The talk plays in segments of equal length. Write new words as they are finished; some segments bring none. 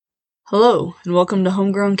Hello, and welcome to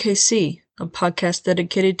Homegrown KC, a podcast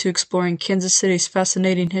dedicated to exploring Kansas City's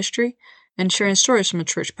fascinating history and sharing stories from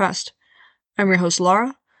its rich past. I'm your host,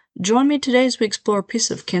 Laura. Join me today as we explore a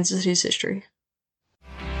piece of Kansas City's history.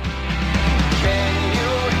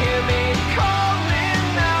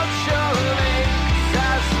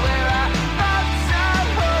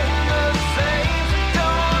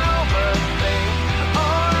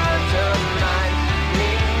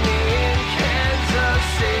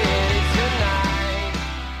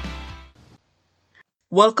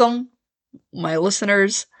 Welcome, my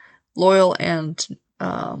listeners, loyal and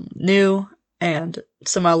new and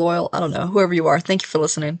semi-loyal, I don't know, whoever you are, thank you for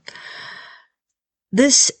listening.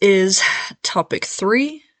 This is Topic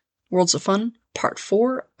 3, Worlds of Fun, Part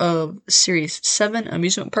 4 of Series 7,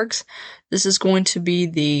 Amusement Parks. This is going to be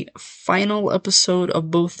the final episode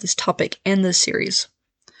of both this topic and this series.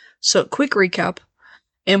 So, quick recap.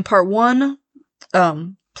 In Part 1,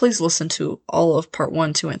 please listen to all of Part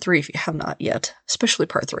 1, 2, and 3 if you have not yet, especially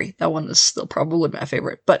Part 3. That one is still probably my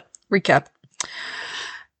favorite, but recap.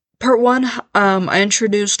 Part 1, I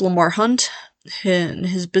introduced Lamar Hunt and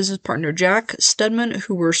his business partner Jack Stedman,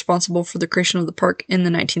 who were responsible for the creation of the park in the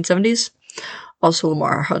 1970s. Also,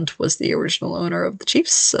 Lamar Hunt was the original owner of the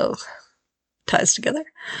Chiefs, so ties together.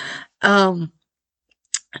 Then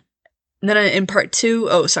in Part 2,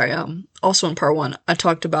 also in Part 1, I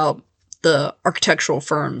talked about the architectural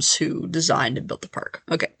firms who designed and built the park.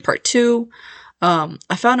 Okay, Part 2, I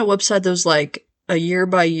found a website that was like a year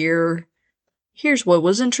by year. Here's what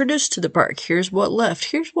was introduced to the park. Here's what left.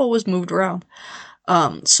 Here's what was moved around.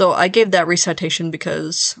 So I gave that recitation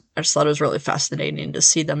because I just thought it was really fascinating to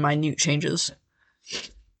see the minute changes.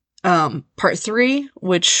 Part 3,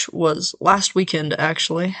 which was last weekend,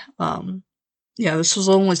 actually. This was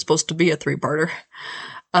only supposed to be a 3-parter.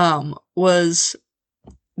 Was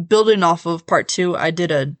building off of Part 2, I did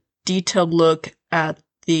a detailed look at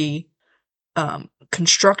the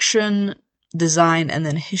construction, design, and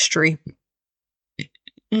then history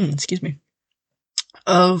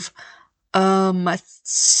of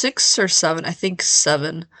 6 or 7, I think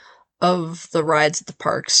 7 of the rides at the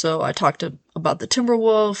park. So I talked about the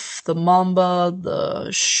Timberwolf, the Mamba, the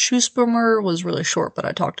Shoespoomer was really short, but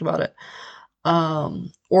I talked about it.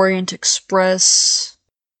 Orient Express.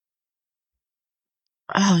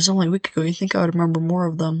 Oh, it was only a week ago. You'd think I would remember more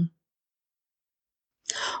of them.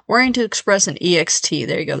 Orient Express and EXT,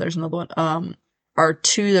 there you go, there's another one, are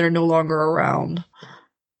 2 that are no longer around,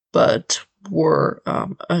 but were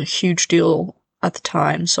a huge deal at the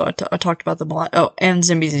time, so I talked about them a lot. Oh, and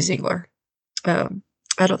Zambezi Zinger. I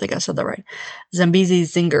don't think I said that right. Zambezi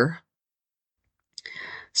Zinger.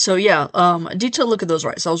 So yeah, a detailed look at those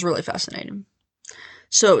rides. That was really fascinating.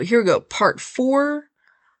 So here we go, Part 4.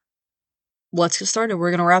 Let's get started.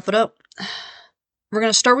 We're going to wrap it up. We're going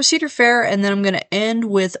to start with Cedar Fair, and then I'm going to end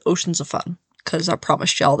with Oceans of Fun, because I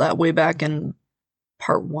promised y'all that way back in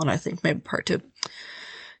Part 1, I think, maybe Part 2.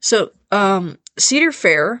 So, Cedar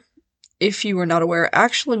Fair, if you were not aware,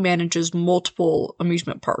 actually manages multiple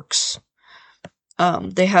amusement parks.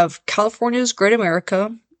 They have California's Great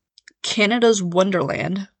America, Canada's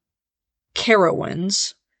Wonderland,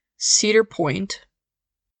 Carowinds, Cedar Point,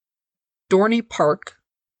 Dorney Park,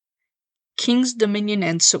 Kings Dominion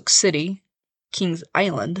and Soak City, Kings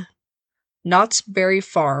Island, Knott's Berry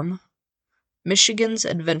Farm, Michigan's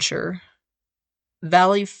Adventure,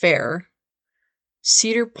 Valley Fair,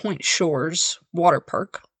 Cedar Point Shores Water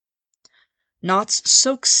Park, Knott's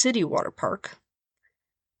Soak City Water Park,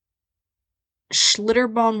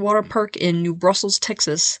 Schlitterbahn Water Park in New Brussels,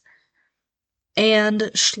 Texas, and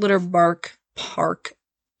Schlitterbahn Park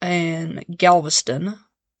in Galveston,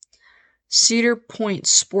 Cedar Point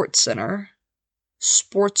Sports Center,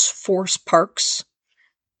 Sports Force Parks,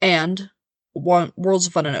 and Worlds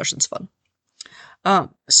of Fun and Oceans Fun.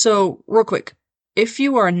 So, real quick, if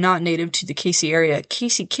you are not native to the KC area,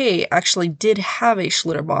 KCK actually did have a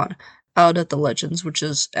Schlitterbahn out at the Legends, which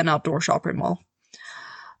is an outdoor shopping mall.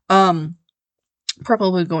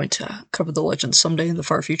 Probably going to cover the Legends someday in the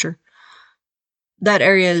far future. That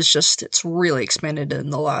area is it's really expanded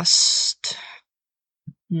in the last,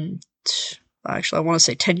 actually, I want to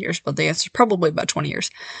say 10 years, but the answer is probably about 20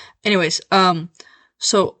 years. Anyways,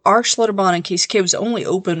 so our Schlitterbahn in KCK was only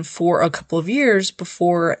open for a couple of years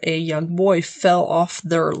before a young boy fell off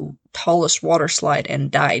their tallest water slide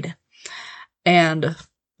and died. And,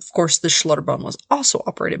 of course, the Schlitterbahn was also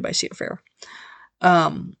operated by Cedar Fair.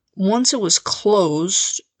 Once it was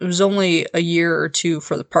closed, it was only a year or 2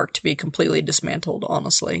 for the park to be completely dismantled,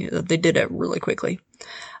 honestly. They did it really quickly.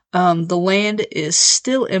 The land is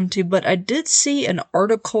still empty, but I did see an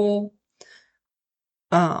article.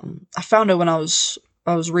 I found it when I was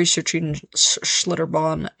I was researching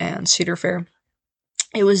Schlitterbahn and Cedar Fair.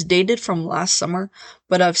 It was dated from last summer,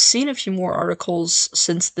 but I've seen a few more articles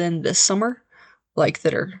since then this summer, like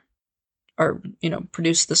that are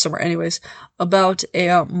produced this summer anyways, about a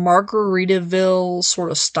Margaritaville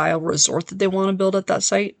sort of style resort that they want to build at that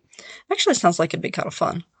site. Actually, sounds like it'd be kind of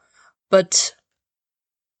fun. But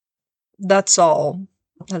that's all.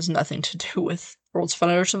 It has nothing to do with World's Fun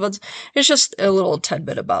and Ocean Funds. It's just a little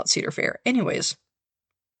tidbit about Cedar Fair. Anyways,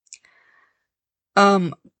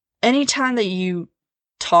 anytime that you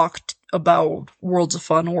talked about Worlds of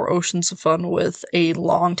Fun or Oceans of Fun with a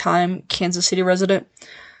longtime Kansas City resident,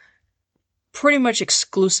 pretty much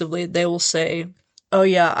exclusively they will say, "Oh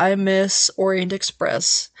yeah, I miss Orient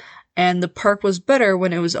Express, and the park was better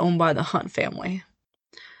when it was owned by the Hunt family."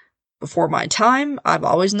 Before my time, I've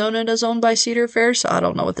always known it as owned by Cedar Fair, so I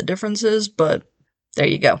don't know what the difference is, but there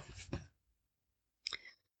you go.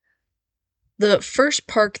 The first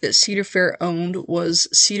park that Cedar Fair owned was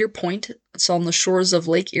Cedar Point. It's on the shores of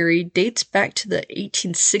Lake Erie. Dates back to the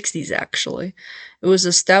 1860s, actually. It was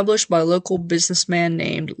established by a local businessman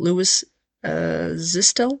named Louis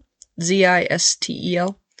Zistel,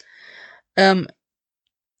 Zistel. And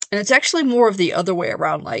it's actually more of the other way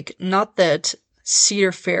around, like, not that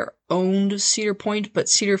Cedar Fair owned Cedar Point, but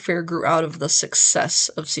Cedar Fair grew out of the success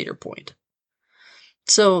of Cedar Point.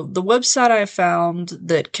 So the website I found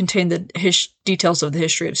that contained the details of the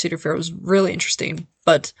history of Cedar Fair was really interesting,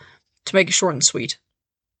 but to make it short and sweet,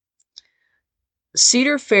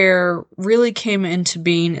 Cedar Fair really came into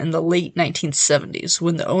being in the late 1970s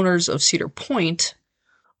when the owners of Cedar Point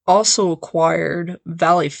also acquired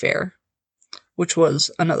Valley Fair, which was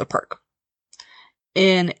another park.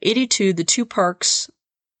 In 82, the two parks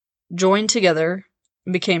joined together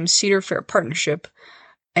and became Cedar Fair Partnership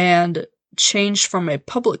and changed from a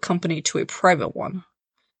public company to a private one.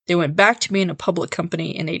 They went back to being a public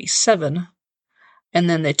company in 87, and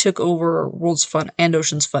then they took over World's Fun and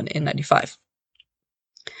Ocean's Fun in 95.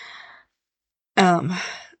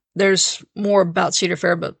 There's more about Cedar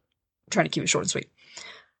Fair, but I'm trying to keep it short and sweet.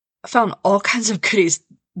 I found all kinds of goodies,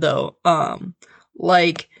 though.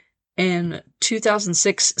 Like, in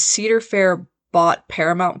 2006, Cedar Fair bought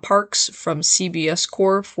Paramount Parks from CBS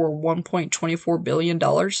Corp for $1.24 billion.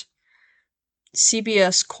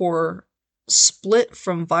 CBS Corp split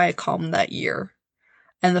from Viacom that year,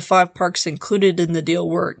 and the 5 parks included in the deal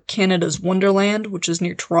were Canada's Wonderland, which is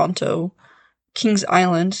near Toronto, Kings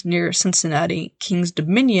Island near Cincinnati, Kings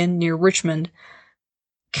Dominion near Richmond,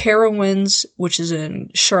 Carowinds, which is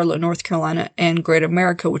in Charlotte, North Carolina, and Great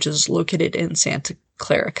America, which is located in Santa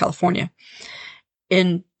Clara, California.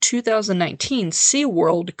 In 2019,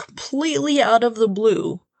 SeaWorld, completely out of the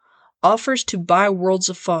blue, offers to buy Worlds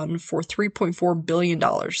of Fun for $3.4 billion.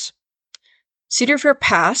 Cedar Fair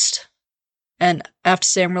passed, and I have to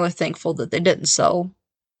say I'm really thankful that they didn't sell.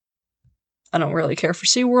 I don't really care for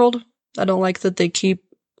SeaWorld. I don't like that they keep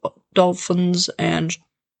dolphins and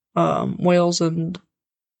whales, and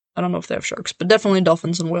I don't know if they have sharks, but definitely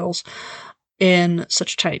dolphins and whales in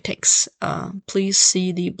such tiny tanks. Please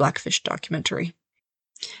see the Blackfish documentary.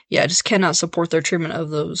 Yeah, I just cannot support their treatment of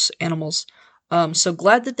those animals. So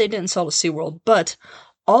glad that they didn't sell to SeaWorld, but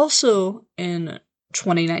also in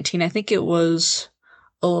 2019, I think it was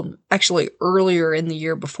actually earlier in the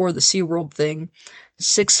year before the SeaWorld thing,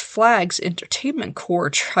 Six Flags Entertainment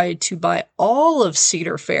Corp tried to buy all of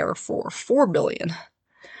Cedar Fair for $4 billion.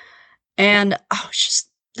 And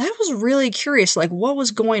that was really curious, like, what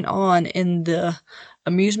was going on in the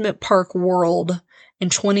amusement park world in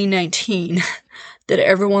 2019 that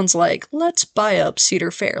everyone's like, let's buy up Cedar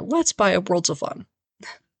Fair, let's buy up Worlds of Fun.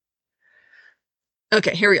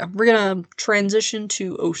 Okay, here we go. We're gonna transition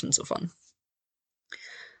to Oceans of Fun.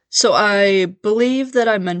 So I believe that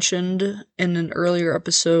I mentioned in an earlier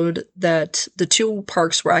episode that the two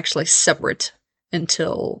parks were actually separate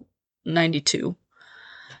until 92.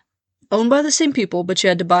 Owned by the same people, but you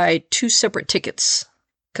had to buy 2 separate tickets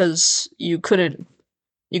because you couldn't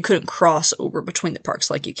cross over between the parks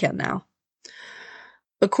like you can now.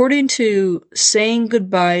 According to Saying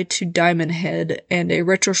Goodbye to Diamond Head and a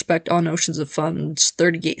retrospect on Oceans of Fun's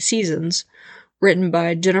 38 seasons, written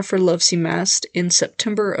by Jennifer Lovesey Mast in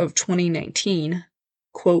September of 2019,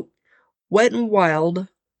 quote, "Wet and Wild,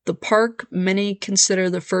 the park many consider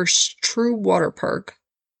the first true water park,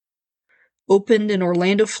 opened in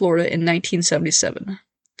Orlando, Florida in 1977.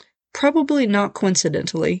 Probably not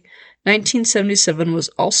coincidentally, 1977 was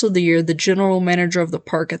also the year the general manager of the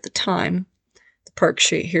park at the time, the park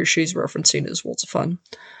she's referencing is Worlds of Fun,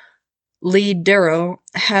 Lee Darrow,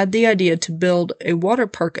 had the idea to build a water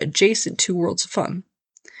park adjacent to Worlds of Fun.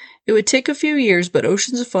 It would take a few years, but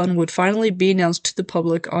Oceans of Fun would finally be announced to the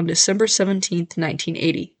public on December 17th,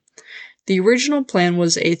 1980. The original plan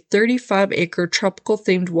was a 35-acre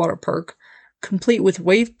tropical-themed water park, complete with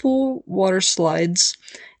wave pool, water slides,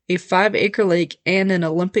 a 5-acre lake, and an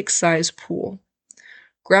Olympic-sized pool.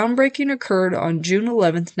 Groundbreaking occurred on June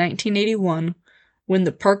 11, 1981, when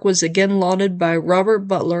the park was again lauded by Robert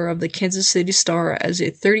Butler of the Kansas City Star as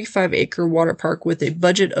a 35-acre water park with a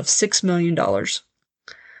budget of $6 million.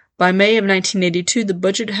 By May of 1982, the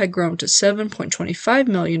budget had grown to $7.25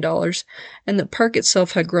 million, and the park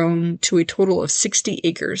itself had grown to a total of 60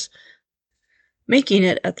 acres, making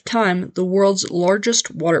it, at the time, the world's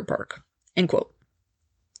largest water park. End quote.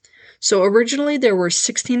 So originally there were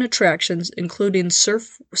 16 attractions, including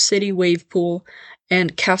Surf City Wave Pool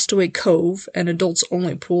and Castaway Cove, an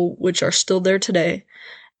adults-only pool, which are still there today,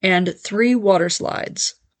 and 3 water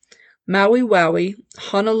slides, Maui Wowie,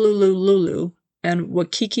 Honolulu Lulu, and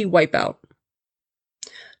Waikiki Wipeout.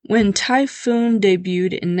 When Typhoon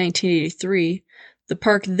debuted in 1983, the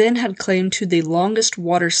park then had claim to the longest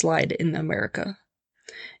water slide in America.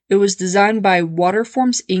 It was designed by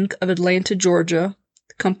Waterforms Inc. of Atlanta, Georgia.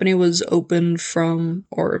 The company was open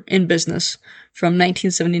in business from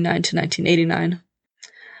 1979 to 1989.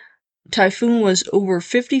 Typhoon was over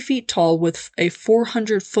 50 feet tall with a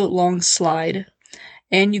 400-foot-long slide,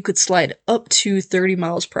 and you could slide up to 30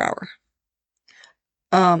 miles per hour.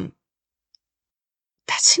 That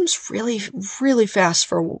seems really, really fast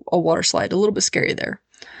for a water slide. A little bit scary there.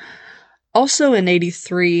 Also in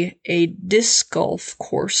 83, a disc golf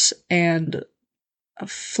course and a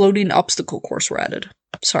floating obstacle course were added.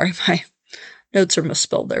 Sorry, my notes are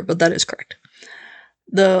misspelled there, but that is correct.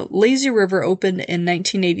 The Lazy River opened in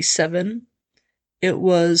 1987. It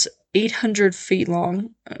was 800 feet long.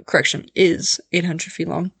 Is 800 feet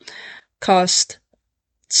long. Cost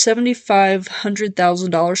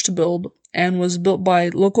 $7,500,000 to build, and was built by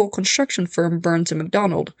local construction firm Burns &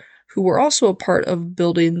 McDonnell, who were also a part of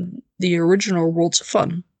building the original Worlds of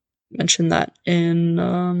Fun. Mentioned that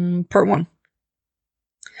in part 1.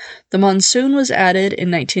 The Monsoon was added in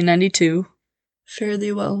 1992. Fare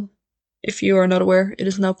thee well. If you are not aware, it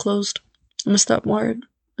is now closed. I missed that word.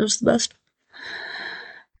 It was the best.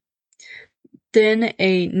 Then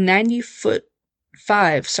a 95-foot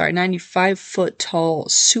tall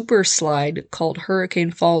super slide called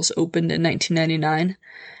Hurricane Falls opened in 1999,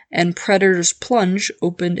 and Predator's Plunge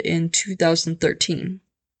opened in 2013.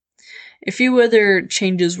 A few other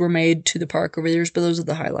changes were made to the park over the years, but those are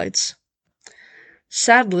the highlights.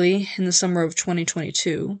 Sadly, in the summer of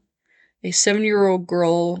 2022, a 7-year-old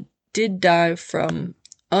girl did die from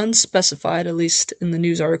unspecified, at least in the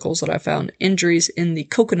news articles that I found, injuries in the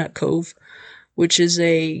Coconut Cove, which is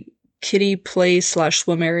a kiddie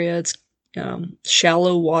play/swim area. It's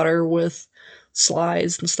shallow water with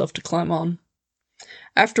slides and stuff to climb on.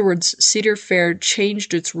 Afterwards, Cedar Fair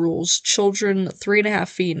changed its rules. Children 3.5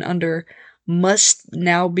 feet and under must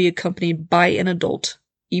now be accompanied by an adult,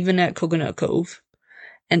 even at Coconut Cove.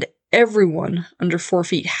 And everyone under 4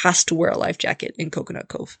 feet has to wear a life jacket in Coconut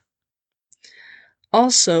Cove.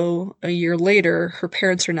 Also, a year later, her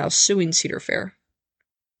parents are now suing Cedar Fair.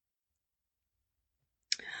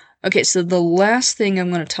 Okay, so the last thing I'm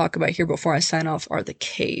going to talk about here before I sign off are the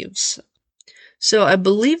caves. So I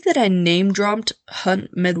believe that I name-dropped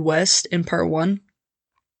Hunt Midwest in part 1.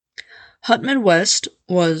 Hunt Midwest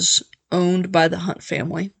was owned by the Hunt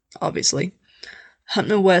family, obviously. Hunt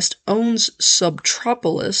Midwest owns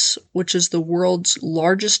Subtropolis, which is the world's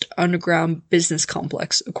largest underground business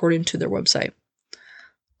complex, according to their website.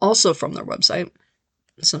 Also from their website,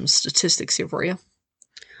 some statistics here for you.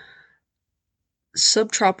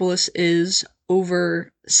 Subtropolis is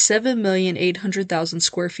over 7,800,000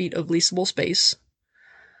 square feet of leasable space,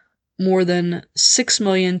 more than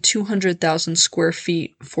 6,200,000 square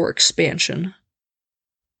feet for expansion.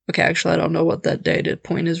 Okay, actually, I don't know what that data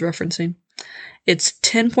point is referencing. It's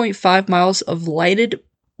 10.5 miles of lighted,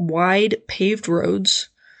 wide paved roads,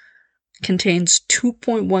 contains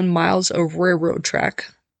 2.1 miles of railroad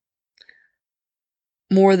track,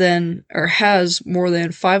 has more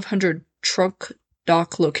than 500 truck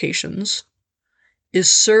dock locations, is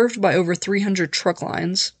served by over 300 truck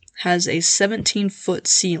lines, has a 17-foot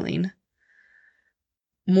ceiling,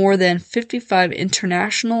 more than 55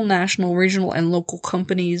 international, national, regional, and local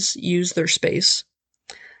companies use their space,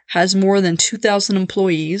 has more than 2,000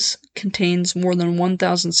 employees, contains more than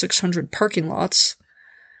 1,600 parking lots,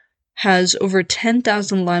 has over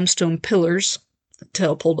 10,000 limestone pillars to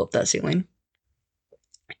help hold up that ceiling,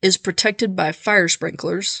 is protected by fire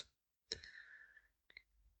sprinklers,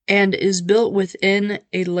 and is built within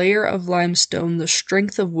a layer of limestone, the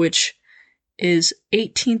strength of which is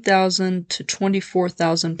 18,000 to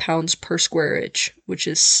 24,000 pounds per square inch, which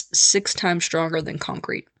is 6 times stronger than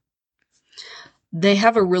concrete. They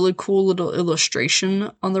have a really cool little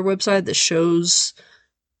illustration on their website that shows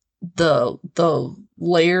the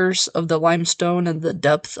layers of the limestone and the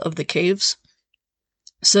depth of the caves.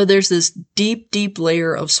 So there's this deep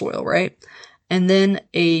layer of soil, right? And then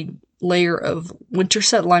a layer of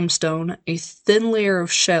Winterset limestone, a thin layer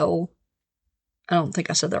of shale. I don't think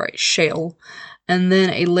I said that right. Shale. And then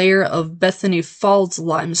a layer of Bethany Falls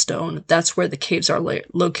limestone. That's where the caves are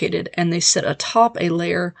located. And they sit atop a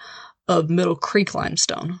layer of Middle Creek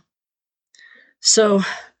limestone. So,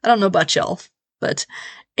 I don't know about y'all, but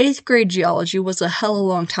 8th grade geology was a hell of a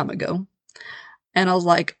long time ago. And I was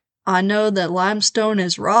like, I know that limestone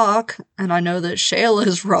is rock, and I know that shale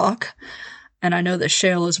is rock, and I know that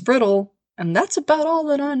shale is brittle, and that's about all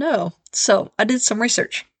that I know. So, I did some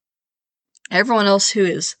research. Everyone else who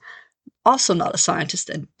is also not a scientist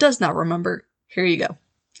and does not remember, here you go.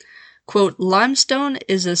 Quote, limestone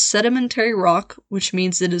is a sedimentary rock, which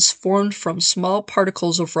means it is formed from small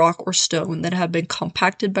particles of rock or stone that have been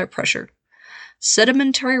compacted by pressure.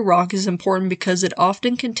 Sedimentary rock is important because it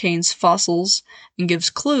often contains fossils and gives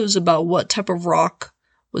clues about what type of rock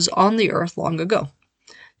was on the earth long ago.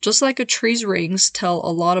 Just like a tree's rings tell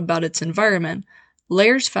a lot about its environment,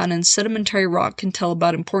 layers found in sedimentary rock can tell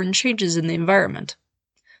about important changes in the environment.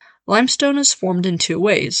 Limestone is formed in 2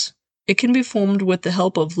 ways. It can be formed with the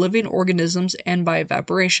help of living organisms and by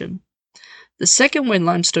evaporation. The second way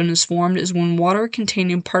limestone is formed is when water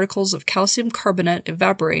containing particles of calcium carbonate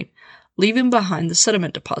evaporate, leaving behind the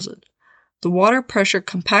sediment deposit. The water pressure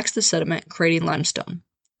compacts the sediment, creating limestone.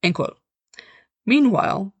 End quote.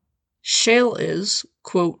 Meanwhile, shale is,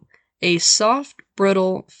 quote, a soft,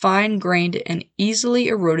 brittle, fine-grained, and easily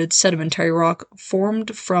eroded sedimentary rock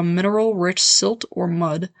formed from mineral-rich silt or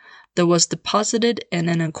mud that was deposited in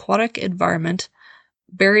an aquatic environment,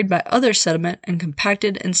 buried by other sediment, and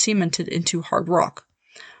compacted and cemented into hard rock.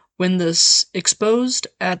 When this exposed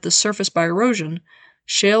at the surface by erosion,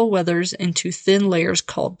 shale weathers into thin layers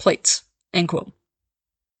called plates. End quote.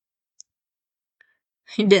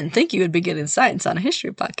 You didn't think you would be getting science on a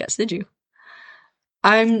history podcast, did you?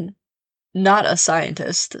 I'm not a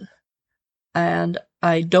scientist, and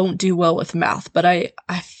I don't do well with math, but I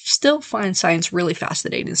still find science really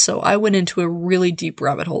fascinating, so I went into a really deep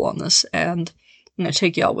rabbit hole on this, and I'm going to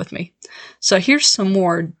take y'all with me. So here's some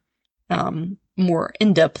more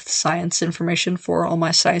in-depth science information for all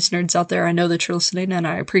my science nerds out there. I know that you're listening, and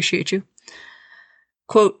I appreciate you.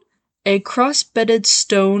 Quote, a cross-bedded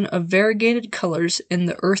stone of variegated colors in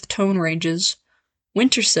the earth tone ranges,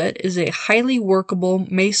 Winterset is a highly workable,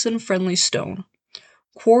 mason-friendly stone.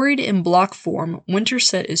 Quarried in block form,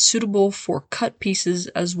 Winterset is suitable for cut pieces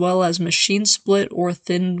as well as machine split or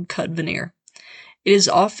thin cut veneer. It is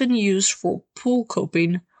often used for pool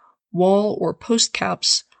coping, wall or post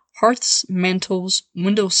caps, hearths, mantles,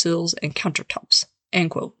 windowsills, and countertops.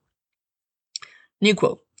 End quote. New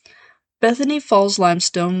quote. Bethany Falls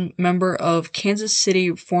limestone, member of Kansas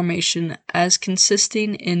City Formation, as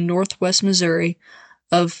consisting in northwest Missouri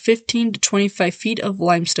of 15 to 25 feet of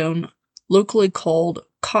limestone, locally called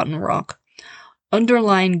cotton rock,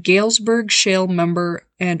 underlying Galesburg Shale member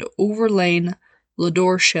and overlain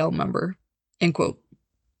Lador Shale member. End quote.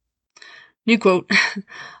 New quote.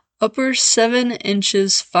 Upper 7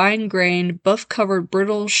 inches fine-grained, buff-covered,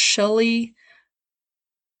 brittle, shelly.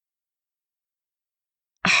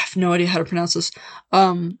 I have no idea how to pronounce this.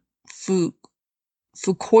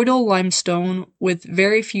 Fucoidal limestone with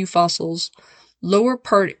very few fossils. Lower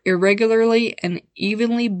part irregularly and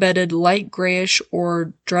evenly bedded light grayish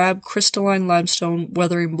or drab crystalline limestone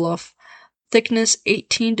weathering bluff. Thickness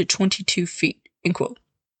 18 to 22 feet. End quote.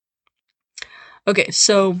 Okay,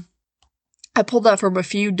 so I pulled that from a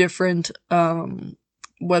few different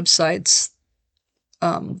websites.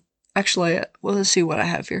 Actually, well, let's see what I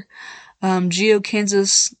have here.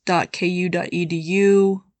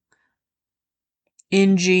 geokansas.ku.edu,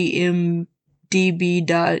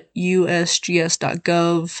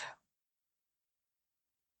 ngmdb.usgs.gov.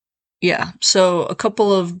 Yeah, so a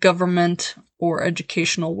couple of government or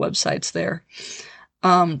educational websites there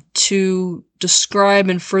to describe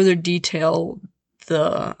in further detail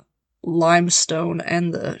the limestone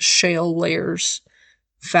and the shale layers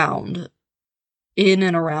found in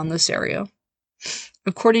and around this area.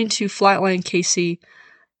 According to Flatland KC,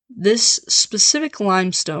 this specific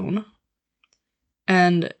limestone,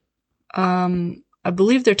 and I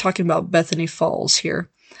believe they're talking about Bethany Falls here.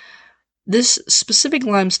 This specific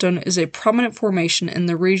limestone is a prominent formation in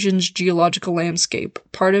the region's geological landscape,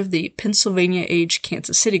 part of the Pennsylvania Age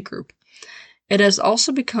Kansas City group. It has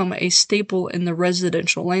also become a staple in the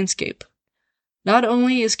residential landscape. Not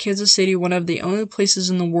only is Kansas City one of the only places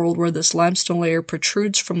in the world where this limestone layer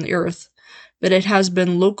protrudes from the earth, but it has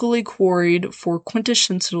been locally quarried for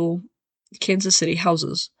quintessential Kansas City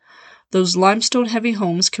houses. Those limestone-heavy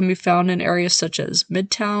homes can be found in areas such as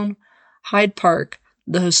Midtown, Hyde Park,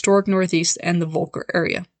 the historic Northeast, and the Volker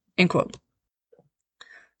area. End quote.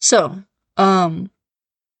 So, I'm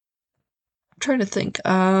trying to think.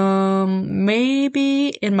 Maybe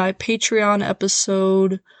in my Patreon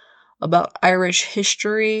episode about Irish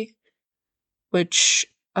history, which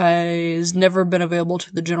has never been available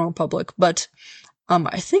to the general public, but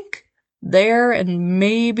I think there and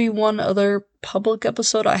maybe one other public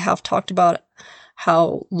episode I have talked about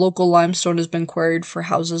how local limestone has been quarried for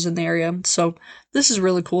houses in the area. So this is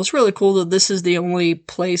really cool. It's really cool that this is the only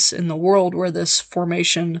place in the world where this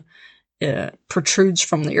formation protrudes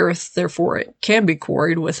from the earth, therefore it can be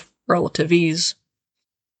quarried with relative ease.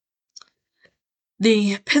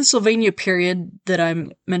 The Pennsylvania period that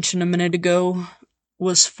I mentioned a minute ago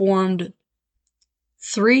was formed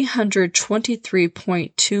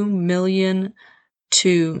 323.2 million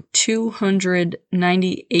to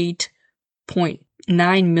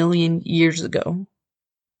 298.9 million years ago.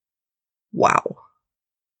 Wow.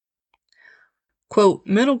 Quote,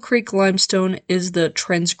 Middle Creek limestone is the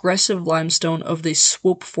transgressive limestone of the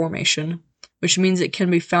Swope Formation, which means it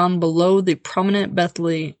can be found below the prominent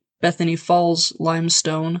Bethany Falls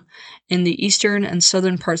limestone in the eastern and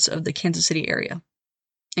southern parts of the Kansas City area.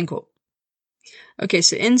 End quote. Okay,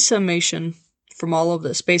 so in summation from all of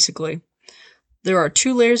this, basically, there are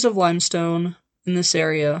 2 layers of limestone in this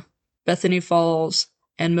area, Bethany Falls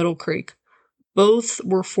and Middle Creek. Both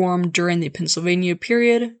were formed during the Pennsylvania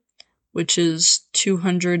period, which is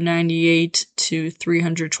 298 to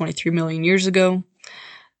 323 million years ago.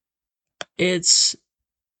 It's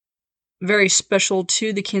very special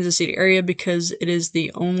to the Kansas City area because it is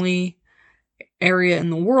the only area in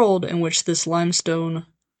the world in which this limestone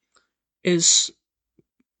is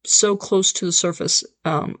so close to the surface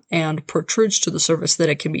and protrudes to the surface that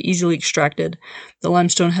it can be easily extracted. The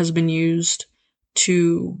limestone has been used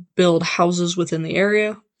to build houses within the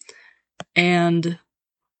area, and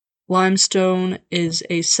limestone is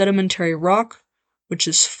a sedimentary rock which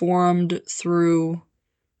is formed through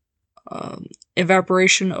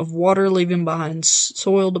evaporation of water, leaving behind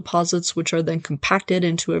soil deposits, which are then compacted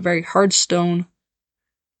into a very hard stone,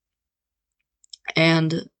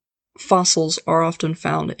 and fossils are often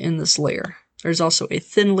found in this layer. There's also a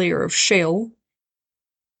thin layer of shale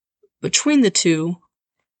between the two,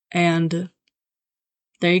 and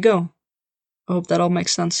there you go. I hope that all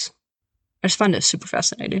makes sense. I just find it super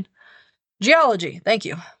fascinating. Geology, thank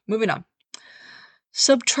you. Moving on.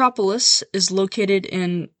 Subtropolis is located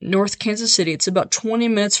in North Kansas City. It's about 20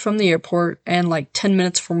 minutes from the airport and like 10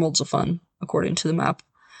 minutes from Worlds of Fun, according to the map.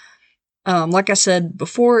 Like I said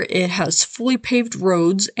before, it has fully paved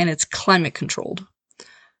roads and it's climate controlled.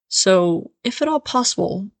 So, if at all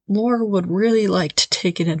possible, Laura would really like to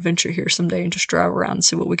take an adventure here someday and just drive around and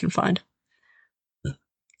see what we can find.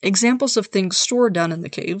 Examples of things stored down in the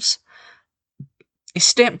caves. A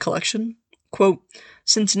stamp collection. Quote,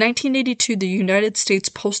 since 1982, the United States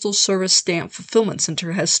Postal Service Stamp Fulfillment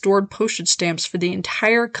Center has stored postage stamps for the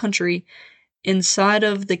entire country inside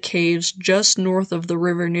of the caves just north of the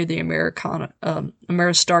river near the Ameristar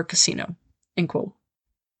Casino. End quote.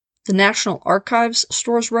 The National Archives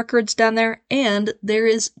stores records down there, and there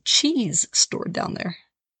is cheese stored down there.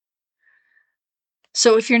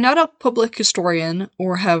 So if you're not a public historian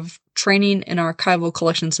or have training in archival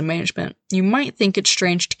collections and management, you might think it's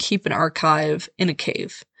strange to keep an archive in a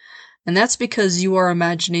cave. And that's because you are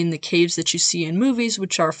imagining the caves that you see in movies,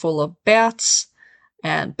 which are full of bats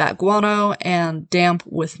and bat guano and damp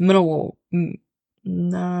with mineral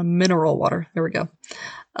water. There we go.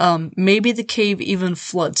 Maybe the cave even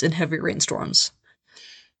floods in heavy rainstorms.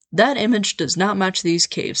 That image does not match these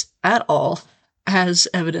caves at all, as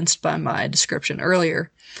evidenced by my description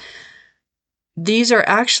earlier. These are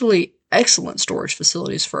actually excellent storage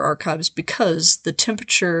facilities for archives because the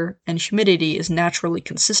temperature and humidity is naturally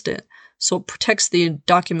consistent, so it protects the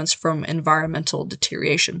documents from environmental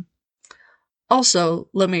deterioration. Also,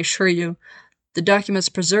 let me assure you, the documents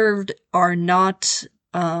preserved are not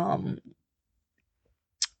of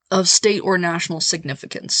state or national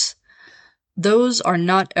significance. Those are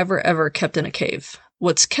not ever kept in a cave.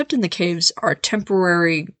 What's kept in the caves are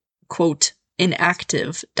temporary, quote,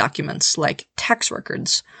 inactive documents like tax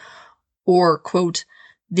records, or, quote,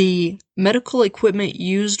 the medical equipment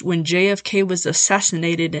used when JFK was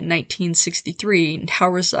assassinated in 1963 now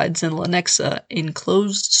resides in Lenexa in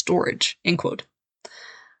closed storage, end quote.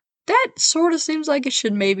 that sort of seems like it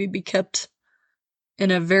should maybe be kept in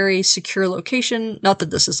a very secure location. Not that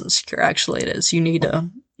this isn't secure, actually it is. You need a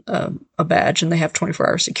badge and they have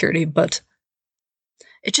 24-hour security, but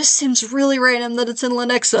it just seems really random that it's in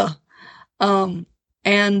Lenexa.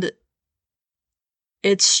 And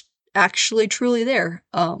it's actually truly there.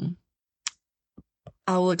 I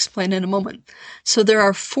will explain in a moment. So there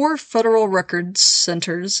are 4 federal records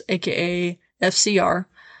centers, aka FCR.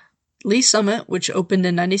 Lee Summit, which opened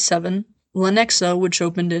in 97. Lenexa, which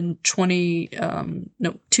opened in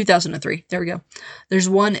 2003. There we go. There's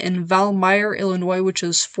one in Valmeyer, Illinois, which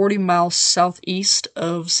is 40 miles southeast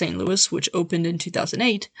of St. Louis, which opened in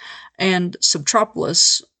 2008. And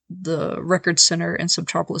Subtropolis, the record center in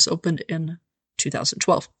Subtropolis, opened in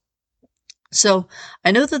 2012. So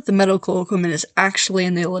I know that the medical equipment is actually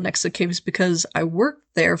in the Lenexa caves because I worked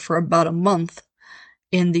there for about a month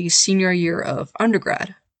in the senior year of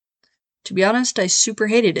undergrad. To be honest, I super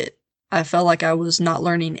hated it. I felt like I was not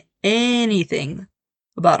learning anything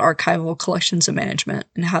about archival collections and management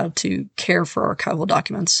and how to care for archival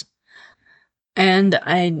documents. And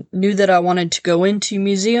I knew that I wanted to go into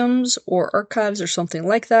museums or archives or something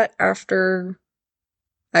like that after...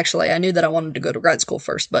 Actually, I knew that I wanted to go to grad school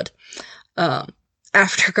first, but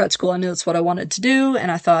after grad school I knew that's what I wanted to do,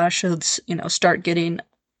 and I thought I should, start getting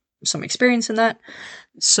some experience in that.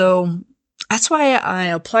 So that's why I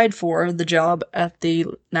applied for the job at the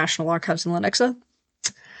National Archives in Lenexa.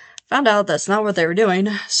 Found out that's not what they were doing,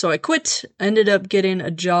 so I quit. Ended up getting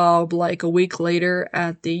a job like a week later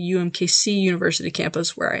at the UMKC University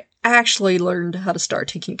campus, where I actually learned how to start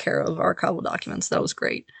taking care of archival documents. That was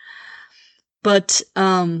great. But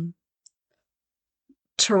to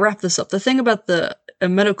wrap this up, the thing about the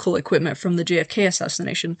medical equipment from the JFK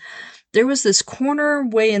assassination, there was this corner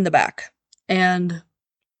way in the back, and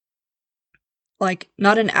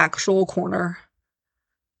not an actual corner,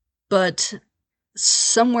 but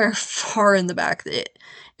somewhere far in the back. It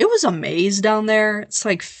was a maze down there. It's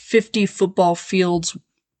like 50 football fields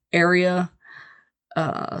area,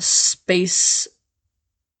 space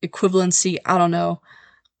equivalency, I don't know.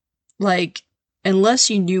 Unless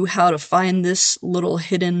you knew how to find this little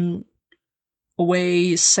hidden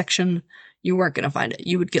away section, you weren't going to find it.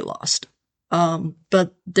 You would get lost.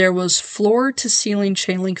 But there was floor-to-ceiling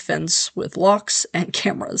chain-link fence with locks and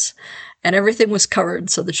cameras, and everything was covered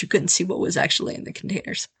so that you couldn't see what was actually in the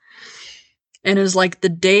containers. And it was like the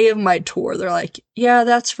day of my tour, they're like, yeah,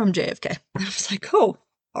 that's from JFK. And I was like, oh,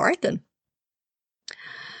 alright then.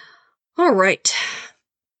 Alright.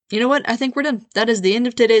 You know what? I think we're done. That is the end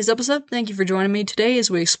of today's episode. Thank you for joining me today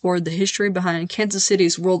as we explored the history behind Kansas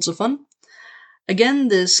City's Worlds of Fun. Again,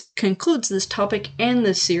 this concludes this topic and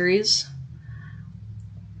this series.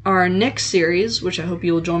 Our next series, which I hope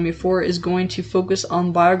you'll join me for, is going to focus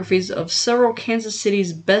on biographies of several Kansas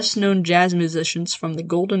City's best-known jazz musicians from the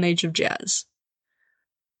golden age of jazz.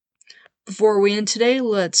 Before we end today,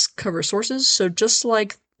 let's cover sources. So just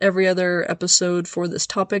like every other episode for this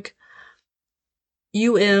topic,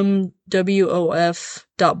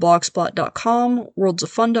 umwof.blogspot.com,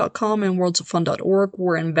 worldsoffun.com, and worldsoffun.org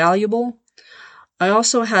were invaluable. I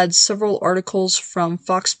also had several articles from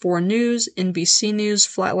Fox 4 News, NBC News,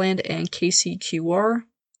 Flatland, and KCQR.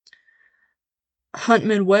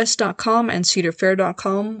 HuntMidwest.com and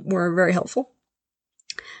CedarFair.com were very helpful.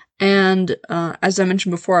 And as I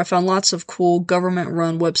mentioned before, I found lots of cool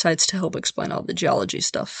government-run websites to help explain all the geology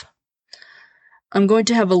stuff. I'm going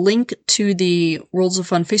to have a link to the Worlds of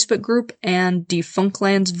Fun Facebook group and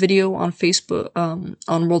Defunctlands video on Facebook,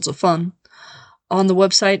 on Worlds of Fun on the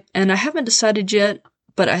website, and I haven't decided yet,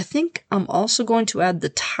 but I think I'm also going to add the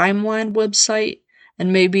Timeline website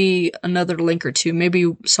and maybe another link or two, maybe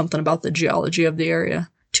something about the geology of the area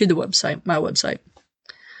to the website, my website.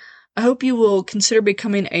 I hope you will consider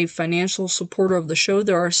becoming a financial supporter of the show.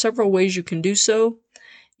 There are several ways you can do so.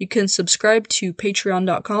 You can subscribe to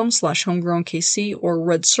patreon.com/homegrownkc or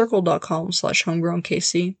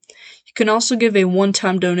redcircle.com/homegrownkc. You can also give a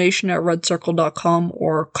one-time donation at redcircle.com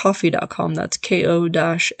or ko-fi.com. That's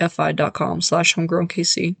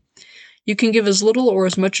ko-fi.com/homegrownkc. You can give as little or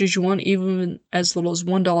as much as you want, even as little as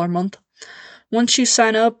 $1 a month. Once you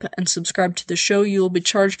sign up and subscribe to the show, you will be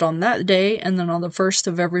charged on that day and then on the first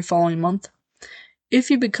of every following month. If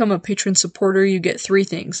you become a patron supporter, you get 3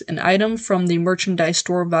 things: an item from the merchandise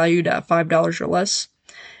store valued at $5 or less,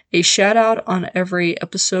 a shout out on every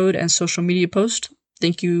episode and social media post.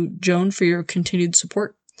 Thank you, Joan, for your continued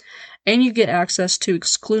support. And you get access to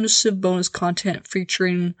exclusive bonus content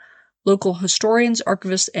featuring local historians,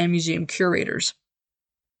 archivists, and museum curators.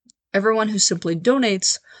 Everyone who simply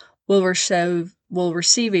donates will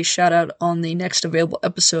receive a shout out on the next available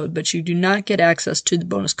episode, but you do not get access to the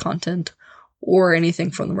bonus content or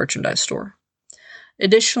anything from the merchandise store.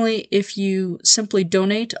 Additionally, if you simply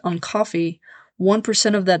donate on Ko-fi,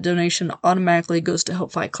 1% of that donation automatically goes to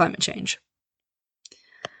help fight climate change.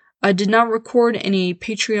 I did not record any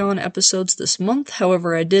Patreon episodes this month,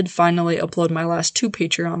 however, I did finally upload my last 2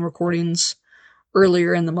 Patreon recordings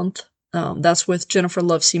earlier in the month. That's with Jennifer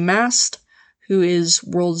Love C. Mast, who is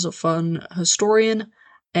Worlds of Fun historian,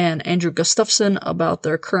 and Andrew Gustafson about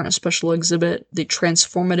their current special exhibit, The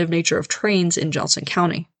Transformative Nature of Trains in Johnson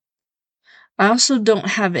County. I also don't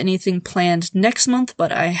have anything planned next month,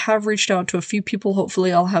 but I have reached out to a few people.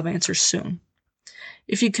 Hopefully I'll have answers soon.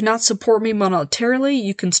 If you cannot support me monetarily,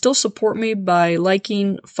 you can still support me by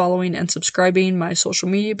liking, following, and subscribing my social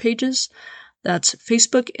media pages. That's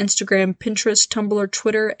Facebook, Instagram, Pinterest, Tumblr,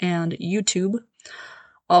 Twitter, and YouTube.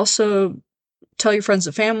 Also, tell your friends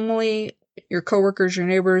and family, your coworkers, your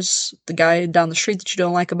neighbors, the guy down the street that you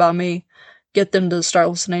don't like about me. Get them to start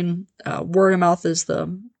listening. Word of mouth is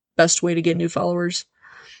the best way to get new followers.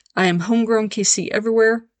 I am Homegrown KC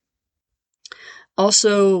everywhere.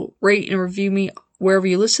 Also, rate and review me wherever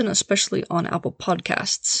you listen, especially on Apple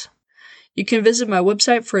Podcasts. You can visit my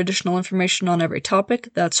website for additional information on every topic.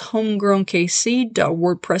 That's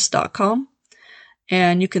homegrownkc.wordpress.com.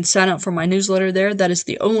 And you can sign up for my newsletter there. That is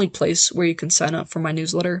the only place where you can sign up for my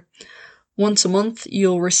newsletter. Once a month,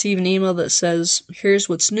 you'll receive an email that says, here's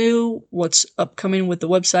what's new, what's upcoming with the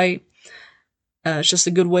website. It's just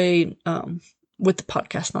a good way, with the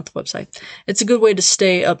podcast, not the website. It's a good way to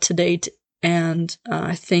stay up to date. And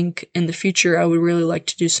I think in the future, I would really like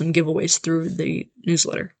to do some giveaways through the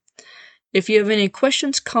newsletter. If you have any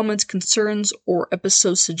questions, comments, concerns, or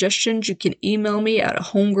episode suggestions, you can email me at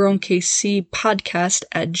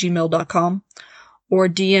homegrownkcpodcast@gmail.com or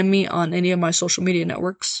DM me on any of my social media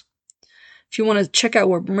networks. If you want to check out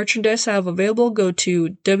what merchandise I have available, go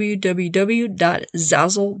to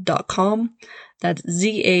www.zazzle.com. That's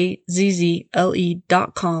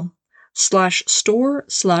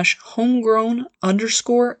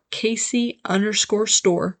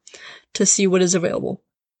zazzle.com/store/homegrown_KC_store to see what is available.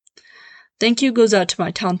 Thank you goes out to my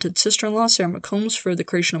talented sister-in-law, Sarah McCombs, for the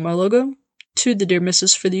creation of my logo, to the Dear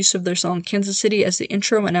Misses for the use of their song Kansas City as the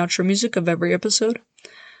intro and outro music of every episode,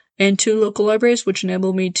 and to local libraries which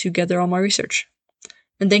enable me to gather all my research.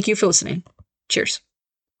 And thank you for listening. Cheers.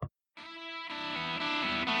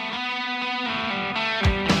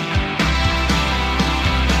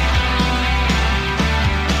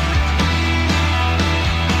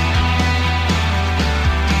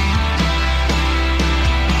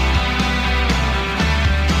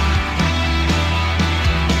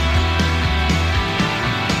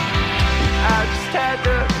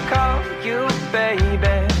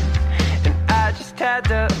 Had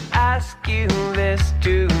to ask you this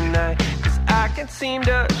tonight, 'cause I can't seem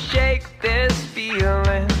to shake this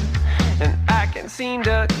feeling, and I can't seem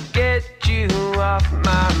to get you off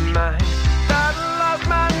my mind. Thought I lost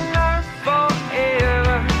my nerve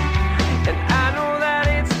forever, and I know that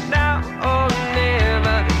it's now or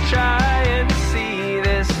never to try and see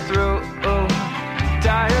this through.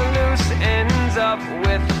 Tie loose ends up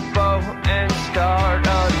with a bow and start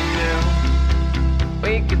anew.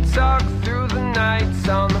 We could talk through the nights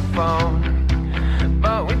on the phone.